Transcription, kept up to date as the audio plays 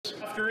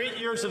After 8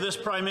 years of this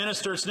Prime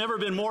Minister, it's never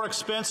been more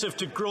expensive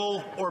to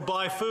grow or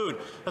buy food.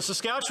 A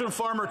Saskatchewan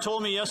farmer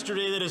told me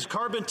yesterday that his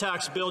carbon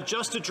tax bill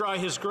just to dry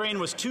his grain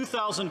was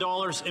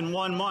 $2,000 in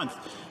 1 month.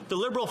 The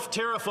Liberal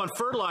tariff on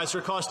fertilizer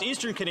cost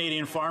Eastern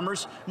Canadian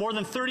farmers more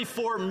than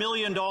 $34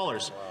 million.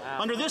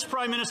 Under this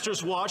Prime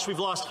Minister's watch, we've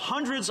lost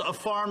hundreds of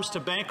farms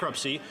to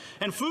bankruptcy,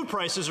 and food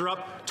prices are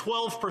up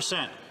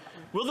 12%.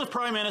 Will the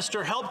Prime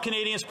Minister help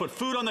Canadians put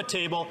food on the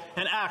table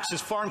and axe his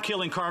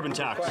farm-killing carbon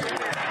tax?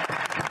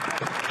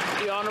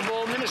 The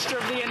Honourable Minister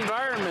of the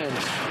Environment.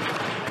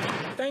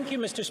 Thank you,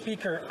 Mr.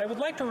 Speaker. I would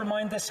like to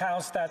remind this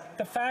House that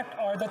the fact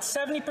are that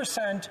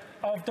 70%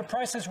 of the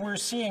prices we're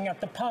seeing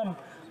at the pump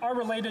are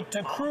related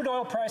to crude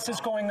oil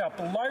prices going up,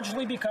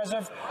 largely because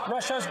of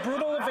Russia's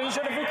brutal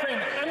invasion of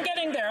Ukraine. I'm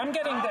getting there.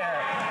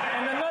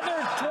 And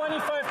another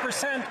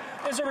 25%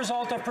 is a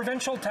result of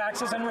provincial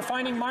taxes and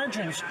refining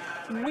margins.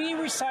 We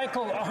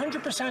recycle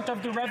 100%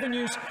 of the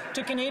revenues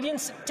to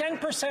Canadians,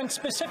 10%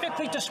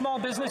 specifically to small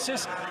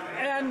businesses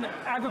and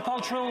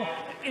agricultural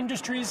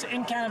industries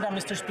in Canada,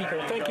 Mr.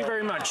 Speaker. Thank you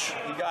very much.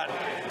 You got it.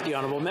 The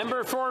Honourable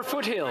Member for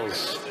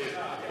Foothills.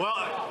 Well,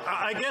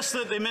 I guess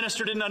that the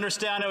minister didn't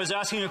understand I was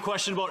asking a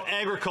question about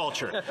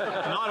agriculture,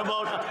 not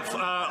about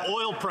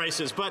oil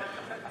prices. But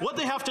what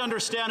they have to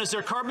understand is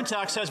their carbon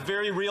tax has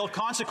very real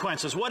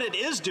consequences. What it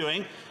is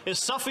doing is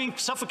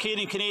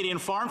suffocating Canadian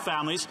farm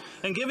families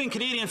and giving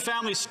Canadian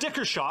families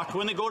sticker shock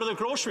when they go to the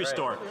grocery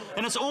store.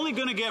 And it's only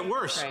going to get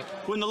worse.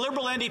 When the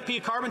Liberal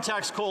NDP Carbon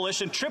Tax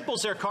Coalition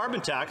triples their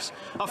carbon tax,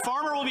 a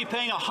farmer will be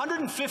paying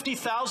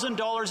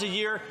 $150,000 a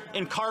year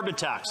in carbon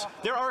tax.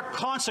 There are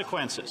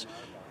consequences.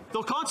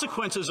 The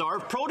consequences are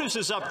produce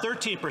is up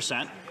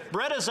 13%,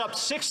 bread is up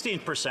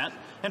 16%,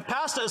 and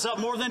pasta is up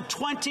more than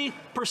 20%.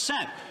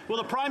 Will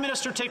the Prime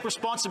Minister take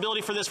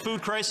responsibility for this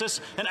food crisis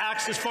and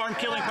axe this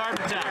farm-killing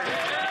carbon tax?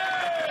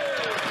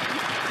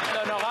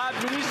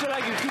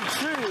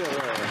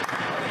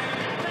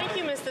 Thank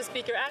you, Mr.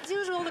 Speaker. As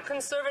usual, the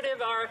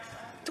Conservative are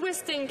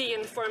twisting the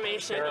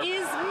information. He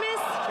is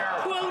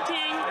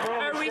misquoting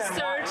our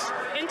research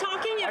and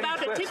talking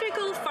about a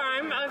typical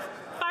farm of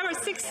 5,000 or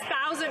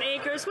 6,000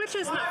 acres, which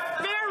is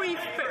not very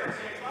fair.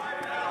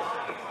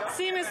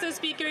 See, Mr.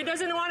 Speaker, he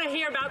doesn't want to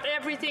hear about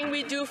everything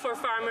we do for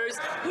farmers.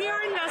 We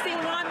are investing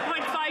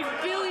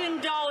 $1.5 billion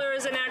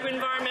in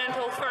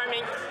agro-environmental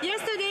farming.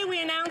 Yesterday,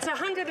 we announced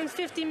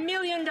 $150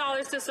 million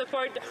to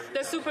support the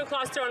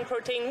supercluster on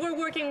protein. We're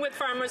working with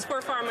farmers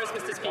for farmers,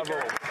 Mr.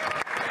 Speaker.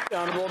 The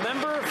Honourable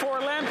Member for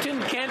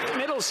Lambton, Kent,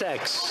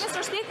 Middlesex.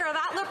 Mr. Speaker,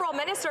 that Liberal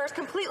minister is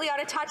completely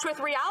out of touch with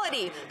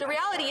reality. The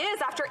reality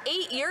is, after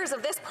 8 years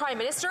of this Prime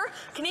Minister,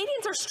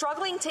 Canadians are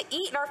struggling to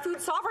eat and our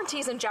food sovereignty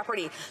is in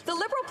jeopardy. The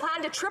Liberal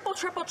plan to triple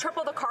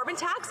the carbon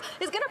tax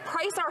is going to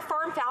price our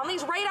farm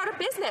families right out of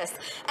business.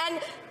 And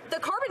the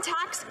carbon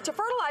tax to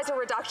fertilizer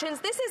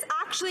reductions, this is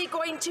actually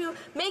going to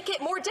make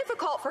it more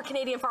difficult for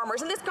Canadian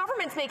farmers, and this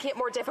government's making it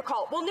more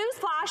difficult. Well,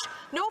 newsflash,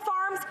 no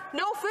farms,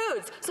 no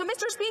foods. So,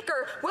 Mr.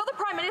 Speaker, will the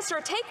Prime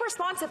Minister take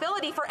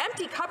responsibility for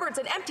empty cupboards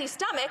and empty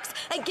stomachs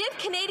and give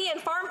Canadian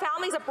farm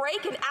families a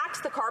break and axe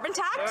the carbon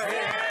tax?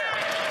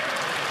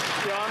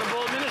 The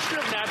Honourable Minister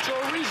of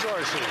Natural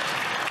Resources.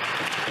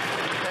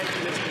 Thank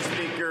you, Mr.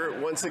 Speaker.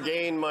 Once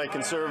again, my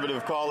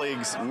Conservative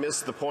colleagues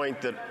missed the point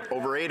that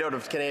over 8 out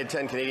of 10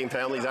 Canadian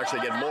families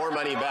actually get more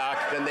money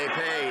back than they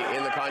pay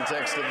in the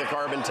context of the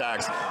carbon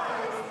tax.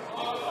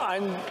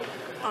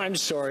 I'm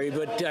sorry,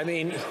 but I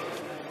mean,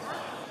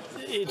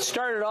 it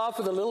started off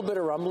with a little bit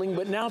of rumbling,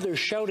 but now they're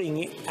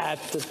shouting at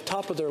the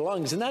top of their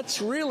lungs, and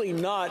that's really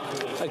not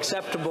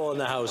acceptable in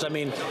the House. I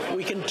mean,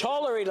 we can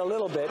tolerate a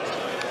little bit,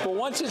 but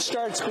once it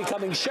starts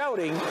becoming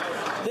shouting,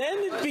 then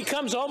it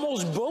becomes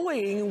almost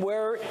bullying,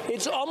 where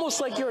it's almost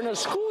like you're in a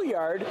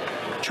schoolyard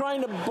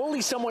trying to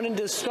bully someone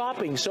into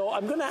stopping. So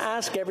I'm going to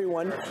ask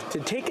everyone to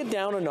take it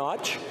down a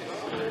notch,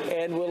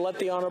 and we'll let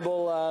the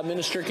Honourable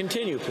Minister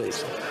continue,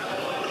 please.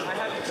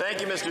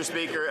 Thank you, Mr.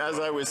 Speaker. As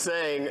I was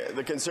saying,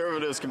 the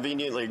Conservatives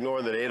conveniently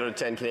ignore that 8 out of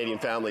 10 Canadian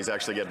families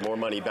actually get more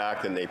money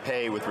back than they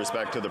pay with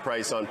respect to the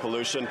price on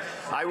pollution.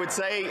 I would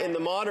say in the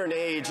modern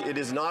age, it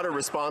is not a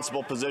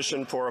responsible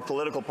position for a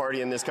political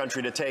party in this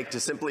country to take to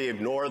simply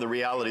ignore the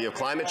reality of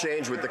climate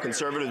change, what the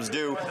Conservatives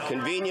do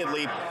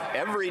conveniently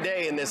every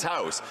day in this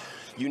House.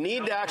 You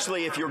need to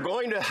actually, if you're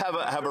going to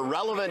have a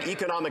relevant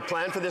economic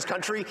plan for this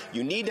country,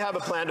 you need to have a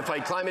plan to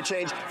fight climate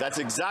change. That's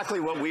exactly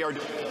what we are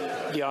doing.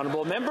 The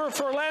Honourable Member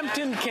for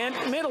Lambton, Kent,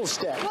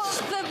 Middlesex. Well,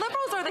 the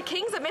Liberals are the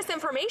kings of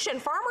misinformation.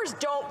 Farmers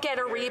don't get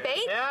a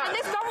rebate, and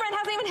this government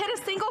hasn't even hit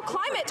a single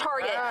climate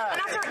target. And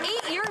after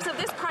 8 years of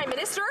this Prime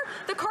Minister,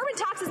 the carbon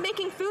tax is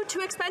making food too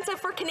expensive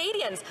for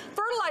Canadians.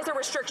 Fertilizer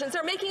restrictions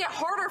are making it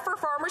harder for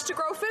farmers to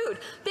grow food.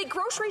 Big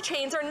grocery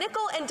chains are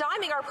nickel and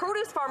diming our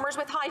produce farmers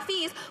with high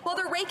fees while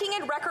they're raking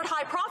in record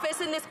high profits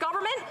in this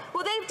government.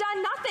 Well, they've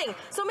done nothing.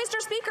 So, Mr.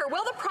 Speaker,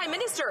 will the Prime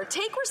Minister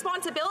take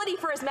responsibility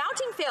for his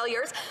mounting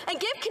failures and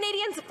give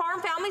Canadian farm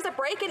families a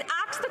break and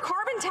axe the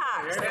carbon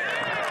tax?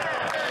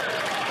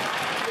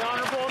 The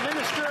Honourable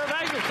Minister of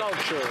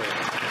Agriculture.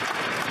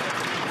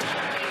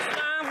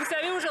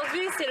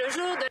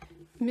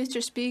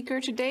 Mr.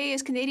 Speaker, today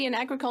is Canadian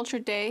Agriculture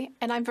Day,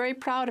 and I'm very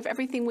proud of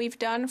everything we've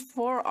done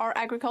for our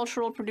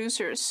agricultural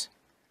producers.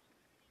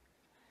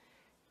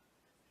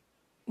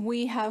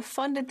 We have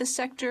funded the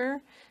sector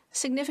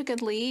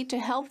significantly to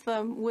help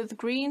them with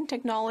green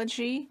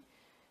technology,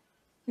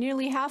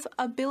 nearly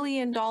 $500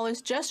 million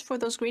just for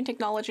those green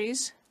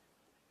technologies.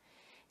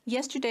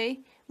 Yesterday,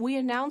 we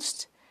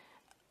announced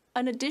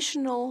an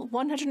additional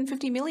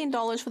 $150 million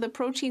for the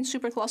protein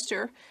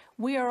supercluster.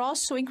 We are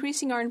also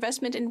increasing our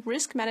investment in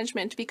risk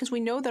management because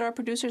we know that our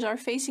producers are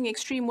facing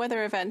extreme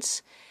weather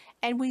events.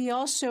 And we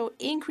also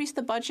increased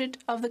the budget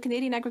of the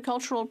Canadian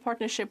Agricultural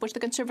Partnership, which the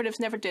Conservatives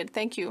never did.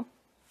 Thank you.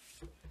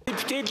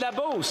 Député de la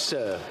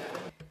Beauce.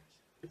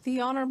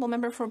 The Honourable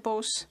Member for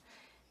Beauce.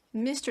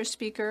 Mr.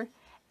 Speaker,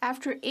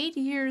 after 8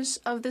 years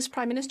of this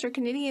Prime Minister,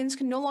 Canadians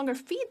can no longer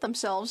feed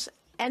themselves,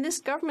 and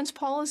this government's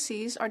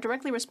policies are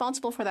directly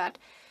responsible for that.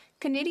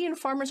 Canadian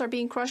farmers are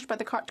being crushed by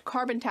the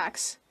carbon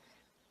tax.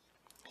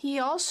 He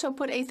also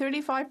put a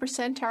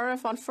 35%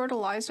 tariff on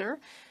fertilizer,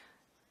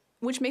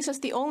 which makes us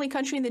the only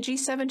country in the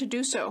G7 to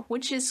do so,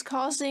 which is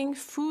causing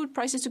food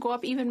prices to go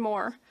up even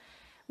more.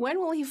 When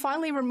will he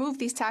finally remove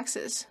these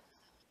taxes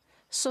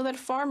so that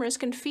farmers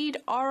can feed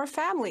our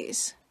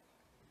families?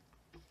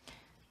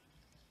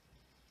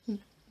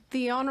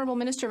 The Honourable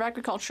Minister of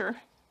Agriculture.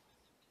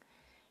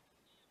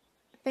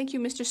 Thank you,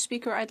 Mr.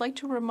 Speaker. I'd like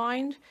to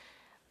remind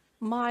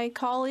my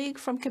colleague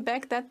from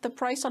Quebec that the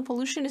price on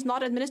pollution is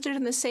not administered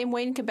in the same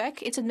way in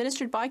Quebec. It's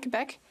administered by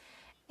Quebec.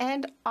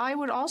 And I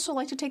would also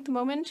like to take the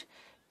moment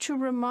to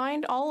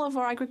remind all of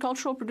our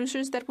agricultural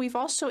producers that we've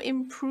also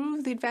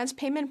improved the advance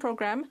payment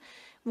program,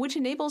 which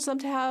enables them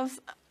to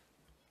have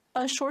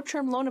a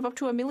short-term loan of up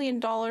to $1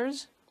 million,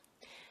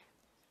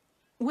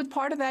 with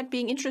part of that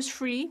being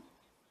interest-free.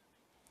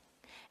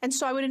 And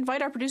so I would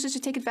invite our producers to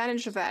take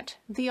advantage of that.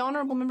 The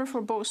Honourable Member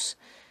for Beauce.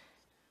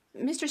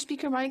 Mr.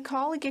 Speaker, my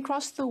colleague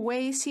across the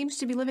way seems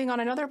to be living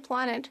on another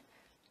planet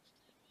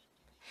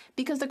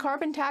because the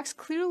carbon tax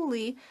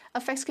clearly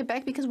affects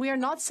Quebec because we are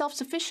not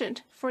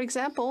self-sufficient. For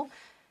example,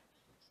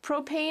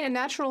 propane and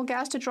natural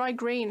gas to dry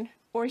grain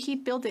or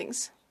heat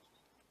buildings,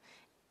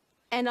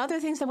 and other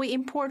things that we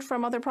import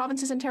from other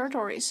provinces and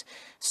territories.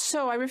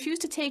 So I refuse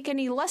to take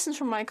any lessons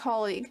from my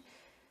colleague.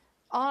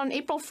 On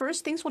April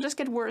 1st, things will just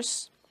get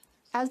worse,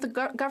 as the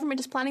government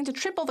is planning to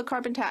triple the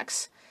carbon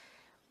tax.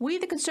 We,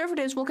 the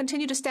Conservatives, will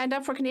continue to stand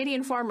up for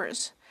Canadian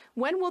farmers.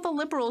 When will the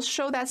Liberals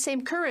show that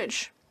same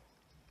courage?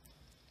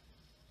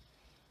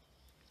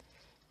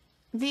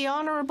 The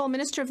Honourable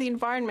Minister of the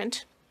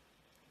Environment.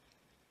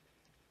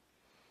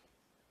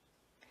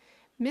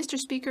 Mr.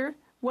 Speaker,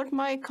 what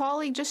my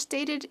colleague just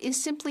stated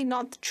is simply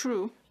not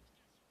true.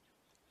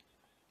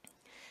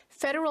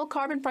 Federal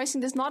carbon pricing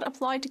does not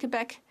apply to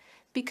Quebec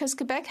because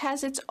Quebec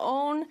has its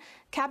own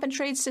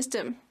cap-and-trade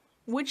system,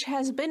 which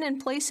has been in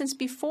place since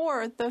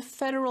before the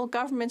federal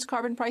government's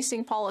carbon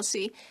pricing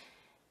policy.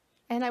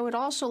 And I would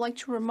also like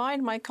to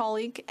remind my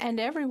colleague and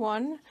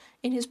everyone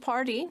in his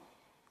party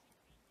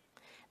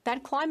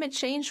that climate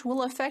change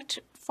will affect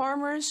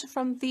farmers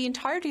from the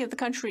entirety of the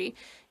country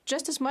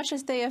just as much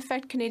as they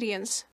affect Canadians.